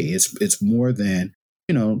real way. It's more than,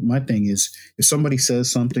 my thing is if somebody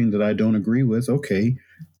says something that I don't agree with, okay,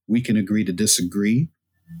 we can agree to disagree.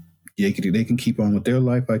 They can keep on with their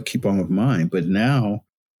life. I keep on with mine. But now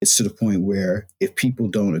it's to the point where if people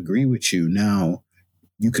don't agree with you, now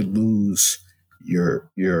you could lose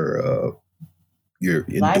your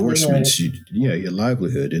endorsements, your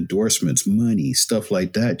livelihood, endorsements, money, stuff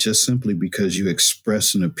like that, just simply because you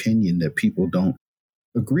express an opinion that people don't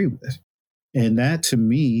agree with. And that to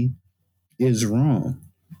me is wrong,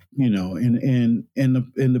 and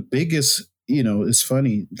the biggest, it's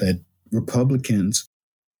funny that Republicans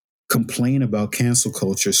complain about cancel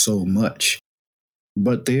culture so much,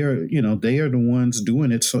 but they are the ones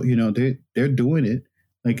doing it. So, they're doing it.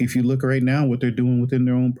 Like if you look right now, what they're doing within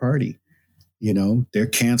their own party, they're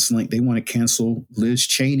canceling. They want to cancel Liz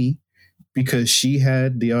Cheney because she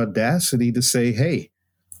had the audacity to say, hey,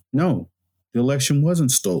 no, the election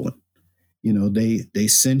wasn't stolen. They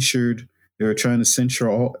censured. They were trying to censure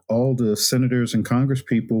all the senators and Congress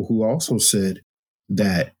people who also said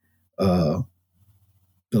that the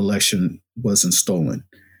election wasn't stolen.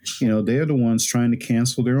 They're the ones trying to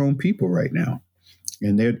cancel their own people right now.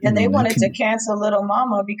 And they wanted to cancel Little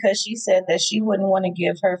Mama because she said that she wouldn't want to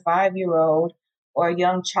give her 5-year-old or a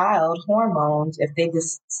young child hormones if they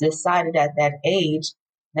decided at that age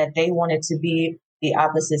that they wanted to be the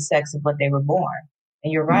opposite sex of what they were born.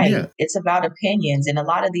 And you're right. Yeah. It's about opinions. And a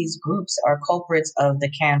lot of these groups are culprits of the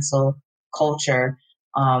cancel culture,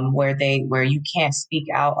 where you can't speak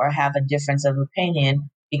out or have a difference of opinion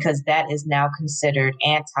because that is now considered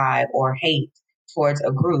anti or hate towards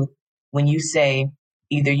a group. When you say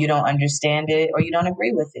either you don't understand it or you don't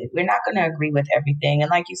agree with it, we're not going to agree with everything. And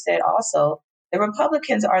like you said, also, the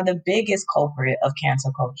Republicans are the biggest culprit of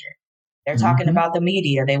cancel culture. They're talking about the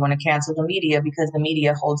media. They want to cancel the media because the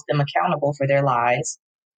media holds them accountable for their lies.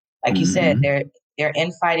 Like you said, they're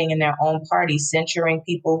infighting in their own party, censuring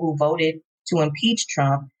people who voted to impeach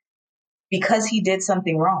Trump because he did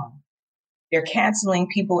something wrong. They're canceling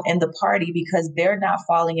people in the party because they're not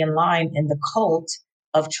falling in line in the cult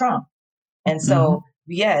of Trump. And so,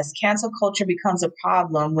 yes, cancel culture becomes a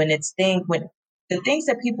problem when the things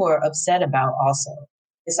that people are upset about also.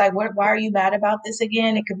 It's like, why are you mad about this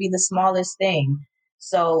again? It could be the smallest thing.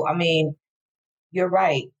 So, I mean, you're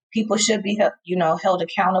right. People should be, held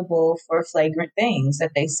accountable for flagrant things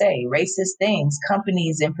that they say, racist things,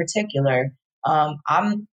 companies in particular.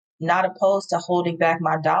 I'm not opposed to holding back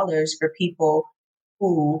my dollars for people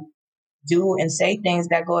who do and say things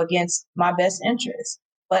that go against my best interests.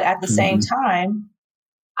 But at the same time,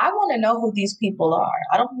 I want to know who these people are.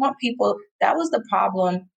 I don't want people. That was the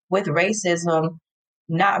problem with racism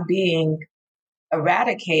not being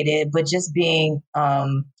eradicated, but just being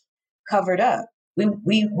covered up.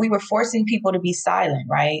 We were forcing people to be silent,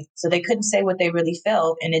 right? So they couldn't say what they really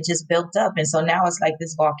felt, and it just built up. And so now it's like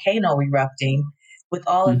this volcano erupting with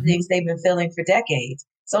all of the things they've been feeling for decades.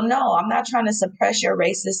 So no, I'm not trying to suppress your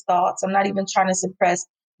racist thoughts. I'm not even trying to suppress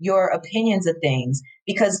your opinions of things,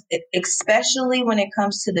 because especially when it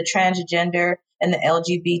comes to the transgender and the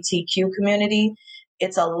LGBTQ community,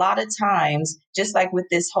 it's a lot of times, just like with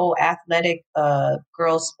this whole athletic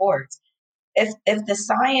girls sports, if the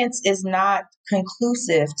science is not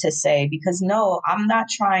conclusive to say, because no, I'm not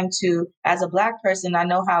trying to, as a Black person, I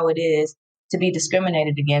know how it is to be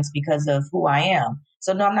discriminated against because of who I am.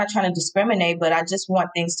 So no, I'm not trying to discriminate, but I just want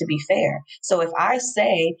things to be fair. So if I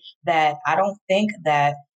say that I don't think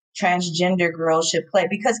that transgender girls should play,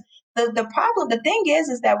 because the thing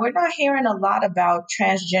is that we're not hearing a lot about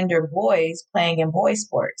transgender boys playing in boy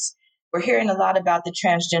sports. We're hearing a lot about the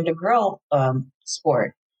transgender girl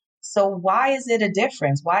sport. So why is it a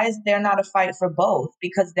difference? Why is there not a fight for both?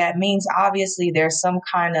 Because that means obviously there's some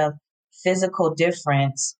kind of physical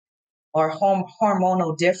difference or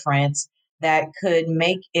hormonal difference that could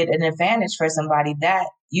make it an advantage for somebody. That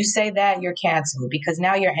you say that, you're canceled because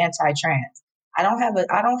now you're anti-trans. I don't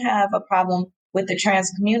have a problem with the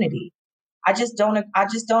trans community. I just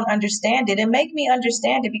don't understand it, and make me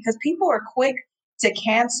understand it, because people are quick to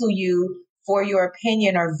cancel you for your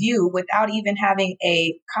opinion or view without even having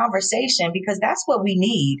a conversation, because that's what we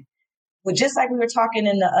need. But just like we were talking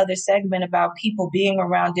in the other segment about people being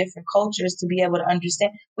around different cultures to be able to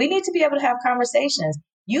understand, we need to be able to have conversations.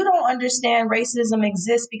 You don't understand racism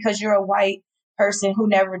exists because you're a white person who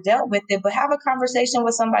never dealt with it, but have a conversation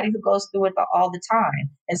with somebody who goes through it all the time,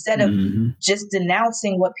 instead of just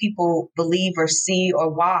denouncing what people believe or see or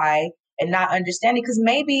why, and not understanding, because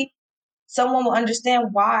maybe someone will understand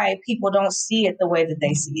why people don't see it the way that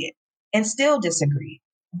they see it and still disagree.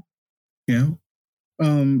 Yeah.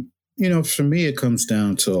 For me, it comes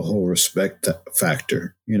down to a whole respect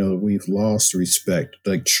factor. We've lost respect,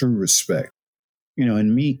 like true respect.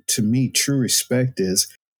 And to me, true respect is,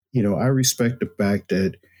 I respect the fact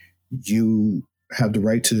that you have the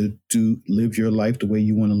right to live your life the way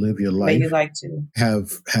you want to live your life. You like to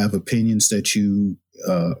have opinions that you,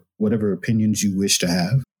 whatever opinions you wish to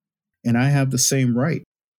have. And I have the same right.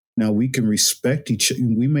 Now, we can respect each other.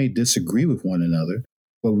 We may disagree with one another,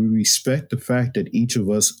 but we respect the fact that each of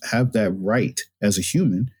us have that right as a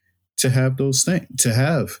human to have those things, to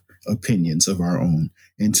have opinions of our own,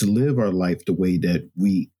 and to live our life the way that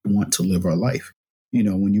we want to live our life.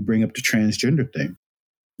 When you bring up the transgender thing,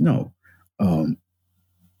 no, I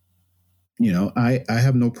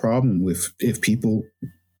have no problem with if people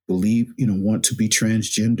believe, want to be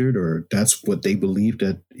transgendered, or that's what they believe,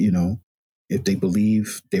 that, if they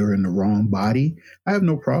believe they're in the wrong body, I have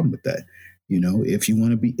no problem with that.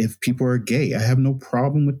 If people are gay, I have no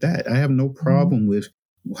problem with that. I have no problem with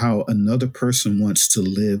how another person wants to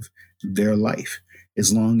live their life,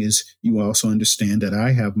 as long as you also understand that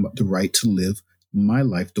I have the right to live my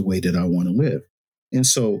life the way that I want to live. And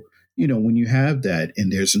so, when you have that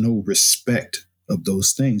and there's no respect of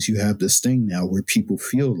those things, you have this thing now where people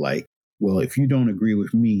feel like, well, if you don't agree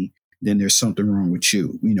with me, then there's something wrong with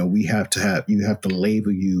you. You have to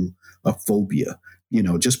label you a phobia.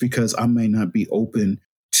 Just because I may not be open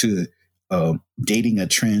to dating a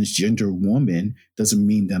transgender woman doesn't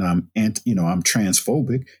mean that I'm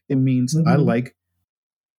transphobic. It means I like.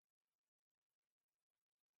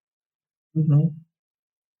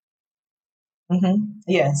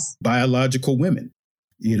 Yes. Biological women,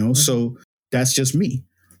 so that's just me.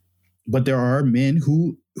 But there are men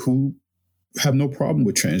who have no problem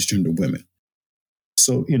with transgender women.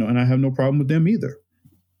 So, and I have no problem with them either.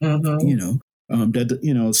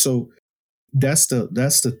 So that's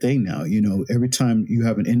the thing now. Every time you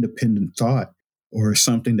have an independent thought or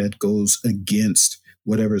something that goes against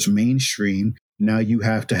whatever's mainstream, now you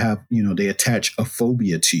have to have, they attach a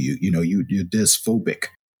phobia to you. You're dysphobic.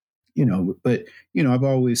 But I've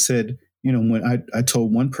always said, when I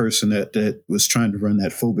told one person that was trying to run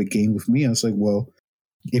that phobic game with me, I was like, well,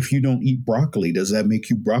 if you don't eat broccoli, does that make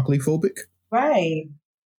you broccoli phobic? Right.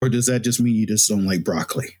 Or does that just mean you just don't like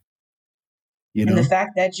broccoli? You know? And the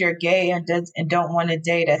fact that you're gay and don't want to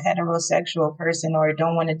date a heterosexual person or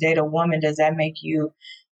don't want to date a woman, does that make you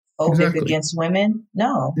phobic against women?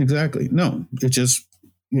 No. Exactly. No. It just,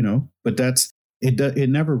 but it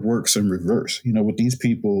never works in reverse. With these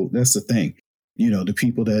people, that's the thing. The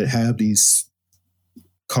people that have these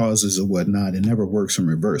causes or whatnot, it never works in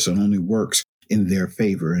reverse. It only works in their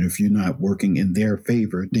favor. And if you're not working in their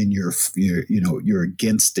favor, then you're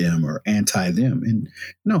against them or anti them. And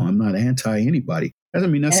no, I'm not anti anybody. That's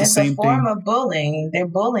the same thing. It's a form of bullying. They're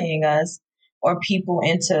bullying us or people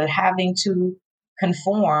into having to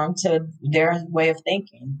conform to their way of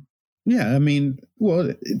thinking. Yeah.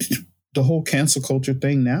 The whole cancel culture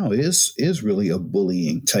thing now is really a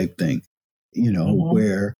bullying type thing,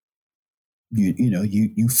 where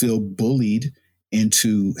you feel bullied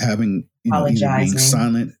into having, either being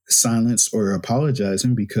silenced or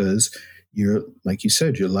apologizing because like you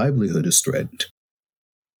said, your livelihood is threatened.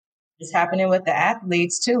 It's happening with the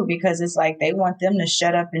athletes too, because it's like they want them to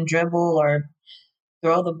shut up and dribble or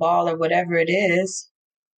throw the ball or whatever it is.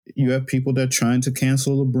 You have people that are trying to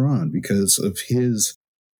cancel LeBron because of his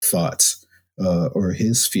thoughts or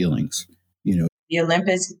his feelings. The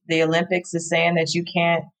Olympics is saying that you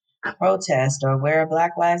can't protest or wear a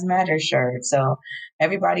Black Lives Matter shirt. So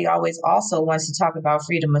everybody always also wants to talk about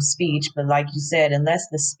freedom of speech. But like you said, unless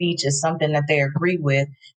the speech is something that they agree with,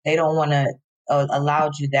 they don't want to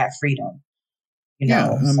allow you that freedom.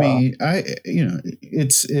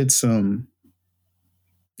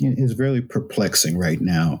 It's very perplexing right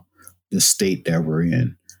now, the state that we're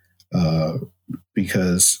in,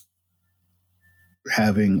 because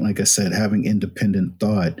having independent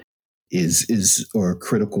thought or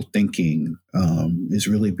critical thinking is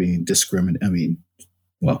really being discriminated.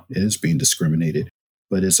 It is being discriminated,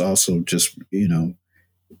 but it's also just,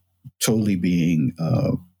 totally being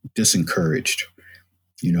disencouraged.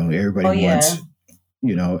 Everybody wants,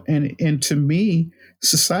 and to me,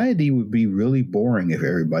 society would be really boring if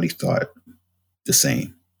everybody thought the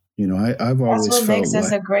same. I've always felt that's what makes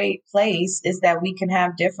us a great place is that we can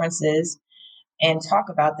have differences and talk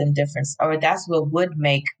about them difference, or that's what would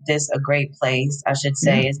make this a great place, I should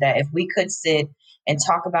say, is that if we could sit and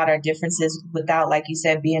talk about our differences without, like you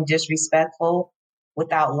said, being disrespectful,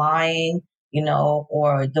 without lying,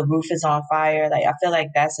 or the roof is on fire. Like, I feel like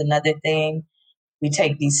that's another thing. We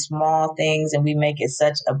take these small things and we make it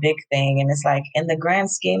such a big thing. And it's like, in the grand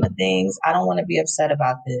scheme of things, I don't want to be upset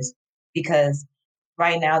about this because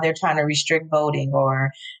right now they're trying to restrict voting or,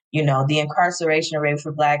 the incarceration rate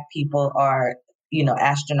for Black people are,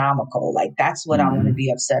 astronomical. Like, that's what I want to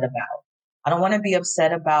be upset about. I don't want to be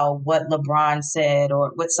upset about what LeBron said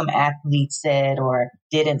or what some athlete said or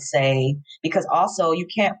didn't say, because also you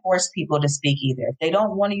can't force people to speak either. If they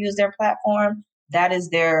don't want to use their platform, that is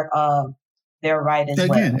their right as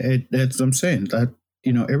well. Again, that's what I'm saying. That,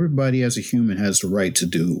 everybody as a human has the right to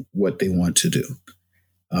do what they want to do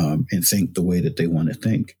and think the way that they want to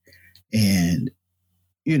think. And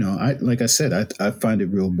like I said, I find it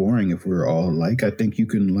real boring if we're all alike. I think you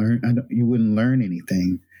can learn. You wouldn't learn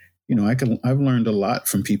anything. I've learned a lot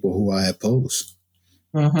from people who I oppose.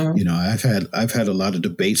 Mm-hmm. I've had a lot of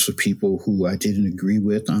debates with people who I didn't agree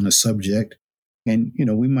with on a subject, and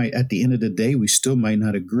we might, at the end of the day, we still might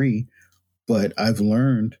not agree, but at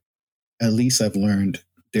least I've learned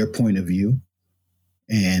their point of view,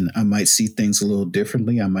 and I might see things a little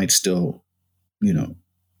differently. I might still,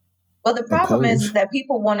 Well, the problem is that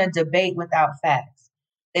people want to debate without facts.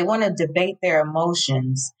 They want to debate their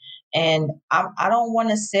emotions. And I don't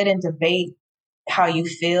want to sit and debate how you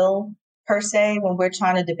feel, per se, when we're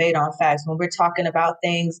trying to debate on facts. When we're talking about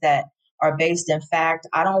things that are based in fact,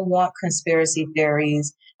 I don't want conspiracy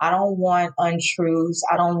theories. I don't want untruths.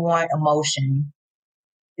 I don't want emotion.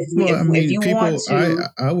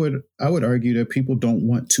 I would argue that people don't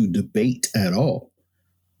want to debate at all.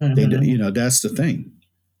 Mm-hmm. That's the thing.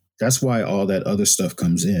 That's why all that other stuff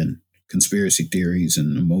comes in, conspiracy theories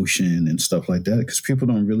and emotion and stuff like that, because people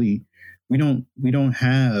we don't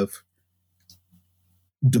have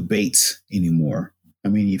debates anymore.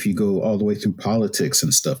 If you go all the way through politics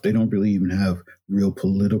and stuff, they don't really even have real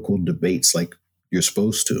political debates like you're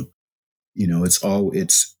supposed to.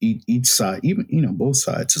 It's each side, even, both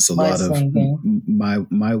sides. It's a lot of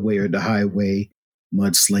my way or the highway,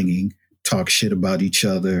 mudslinging, talk shit about each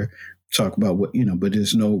other, talk about what, but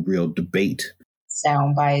there's no real debate.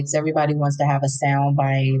 Sound bites. Everybody wants to have a sound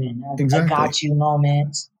bite and a got you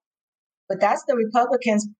moment. But that's the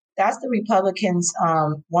Republicans.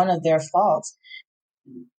 One of their faults.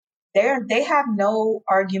 They have no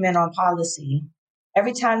argument on policy.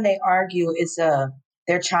 Every time they argue,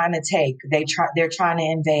 they're trying to take. They're trying to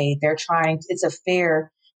invade. It's a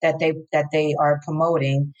fear that they are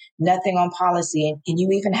promoting. Nothing on policy. And you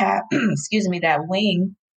even have, excuse me, that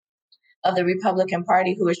wing of the Republican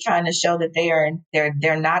Party who is trying to show that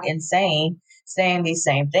they're not insane, saying these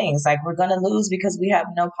same things. Like, we're going to lose because we have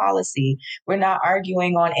no policy. We're not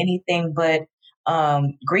arguing on anything but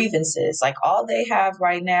grievances. Like, all they have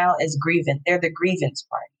right now is grievance. They're the grievance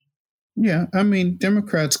party. Yeah, I mean,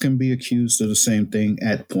 Democrats can be accused of the same thing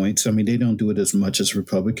at points. I mean, they don't do it as much as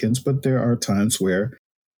Republicans, but there are times where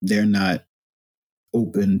they're not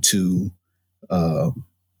open to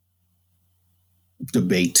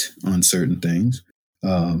debate on certain things.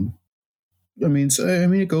 It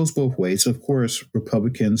goes both ways. Of course,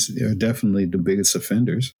 Republicans are definitely the biggest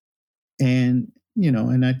offenders. And,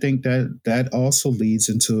 and I think that also leads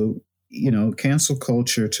into, cancel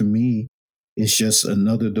culture to me is just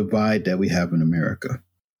another divide that we have in America.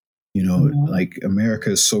 Like,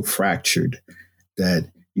 America is so fractured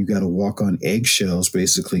that you got to walk on eggshells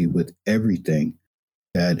basically with everything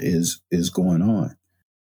that is going on.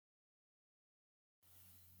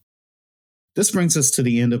 This brings us to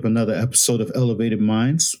the end of another episode of Elevated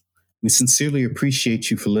Minds. We sincerely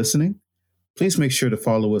appreciate you for listening. Please make sure to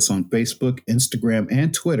follow us on Facebook, Instagram,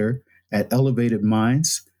 and Twitter at Elevated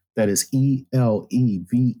Minds. That is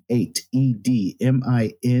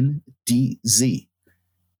ELEV8EDMINDZ.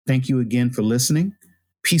 Thank you again for listening.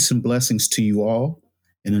 Peace and blessings to you all.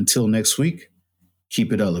 And until next week,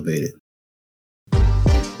 keep it elevated.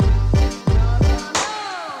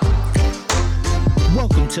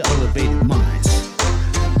 Welcome to Elevated Minds.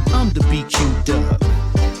 I'm the BQW.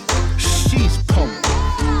 She's Paul.